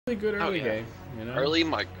good early game, you know? Early,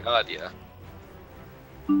 my god, yeah.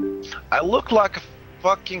 I look like a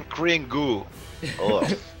fucking green goo. Oh.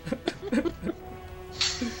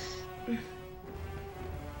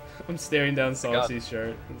 I'm staring down Saucy's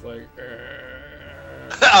shirt. It's like,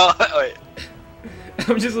 Oh, wait.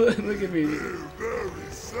 I'm just look at me.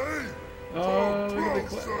 Oh, look at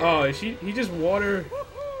the oh, he just water.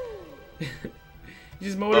 He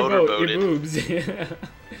just motorboat your boobs. Yeah.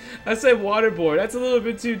 I said waterboard. That's a little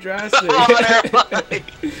bit too drastic.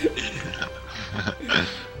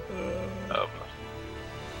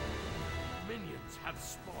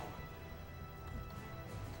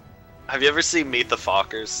 Have you ever seen Meet the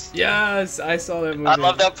Fockers? Yes, I saw that movie. I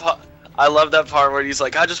love that part. I love that part where he's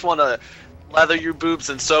like, "I just want to lather your boobs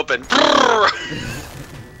in soap and."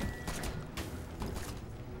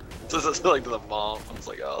 This is like to the mom. I was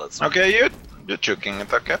like, "Oh, that's." Okay, you're choking it.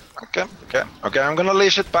 Okay. I'm gonna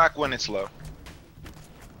leash it back when it's low.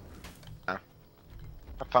 Have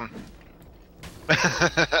fun.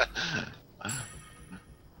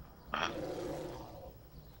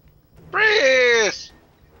 Freeze!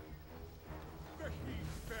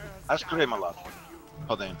 I scream a lot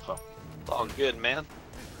for the info. It's all good, man.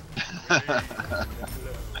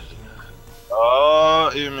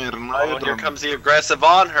 Oh, Ymir, no, Oh, here comes the aggressive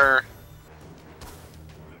on her.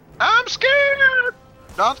 I'm scared!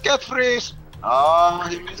 Don't get freeze! Oh,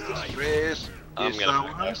 he missed his freeze. I'm He's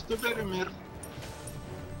gonna nice to Ymir.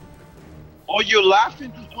 Oh, you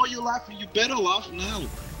laughing? Oh, you laughing? You better laugh now. You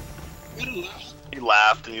better laugh. He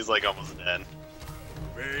laughed and he's like almost dead.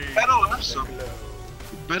 Better laugh, son.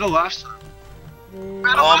 You better laugh, son. Oh,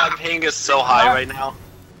 my ping is so high right now.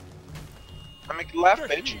 I make laugh,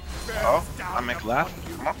 bitch. Oh, I make laugh.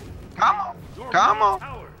 Come on.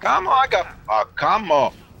 Come on. I got. Oh, come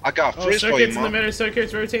on. I got Oh, freeze for you, Circuit's in the man. middle.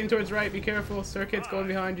 Circuit's rotating towards right. Be careful. Circuit's going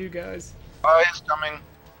behind you guys. Oh, he's coming.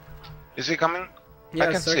 Is he coming? Yeah,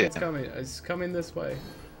 I can see Circuit's it. coming. It's coming this way.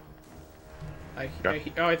 I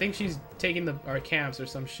think she's taking our camps or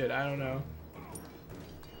some shit. I don't know.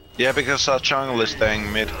 Yeah, because our jungle is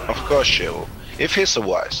staying mid. Of course she will. If he's a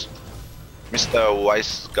wise. Mr.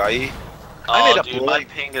 Wise Guy. I need a dude, my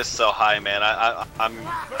ping is so high, man. I'm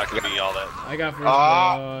not gonna be all that. I got first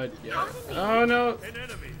blood. Yeah. Oh no.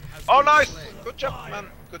 Oh, nice! Good job, man.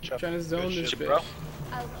 Good job. Trying to zone Good this shit, bitch. bro.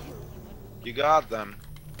 You got them.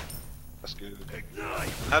 That's good.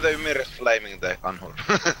 Now the Ymir is flaming the Anhur.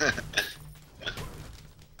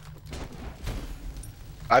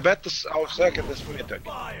 I bet our circuit is mid again.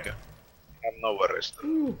 Okay. I'm no worries.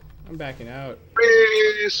 Ooh, I'm backing out.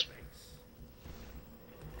 Freeze!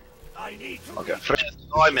 Okay, freeze.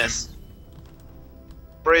 Oh, I missed.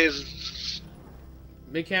 Freeze.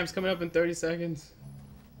 Big camp's coming up in 30 seconds.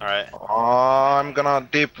 Alright. Oh, I'm gonna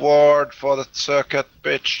deep ward for the circuit,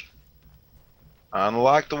 bitch. I don't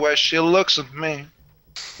like the way she looks at me.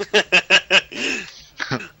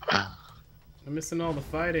 I'm missing all the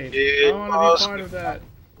fighting. It I want to was- be part of that.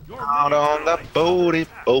 Out on the booty,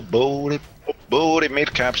 booty,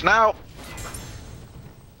 mid camps now.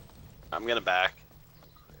 I'm gonna back.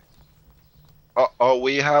 Uh-oh,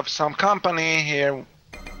 we have some company here.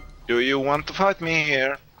 Do you want to fight me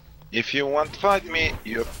here? If you want to fight me,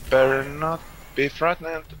 you better not be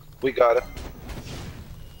frightened. We got it.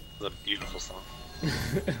 It's a beautiful song.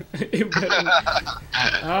 You better-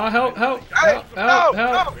 Oh, help! Help! Hey, Help! Help!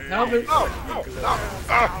 Help! no,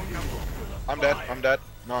 Help! I'm dead.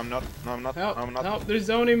 No, I'm not. No, I'm not. Help! No, I'm not. Help! They're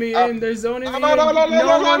zoning me in. They're zoning me in.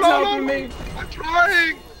 No, one's helping me. I'm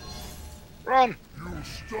trying. Run.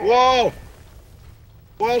 Whoa.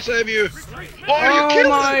 We'll save you. Oh, you Oh killed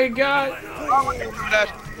my him. god! Oh my god, I'm dead.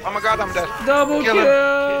 Oh my god, I'm dead. Double Kill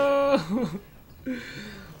kill!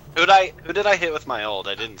 Who did I hit with my ult?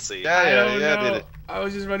 I didn't see. I Yeah, don't did know. it. I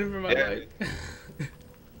was just running for my Yeah. life.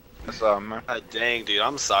 That's man. God dang, dude.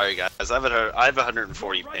 I'm sorry, guys. I have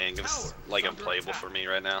 140 ping. It's like unplayable for me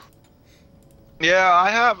right now. Yeah,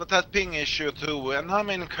 I have that ping issue too. When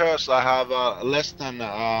I'm in curse, I have less than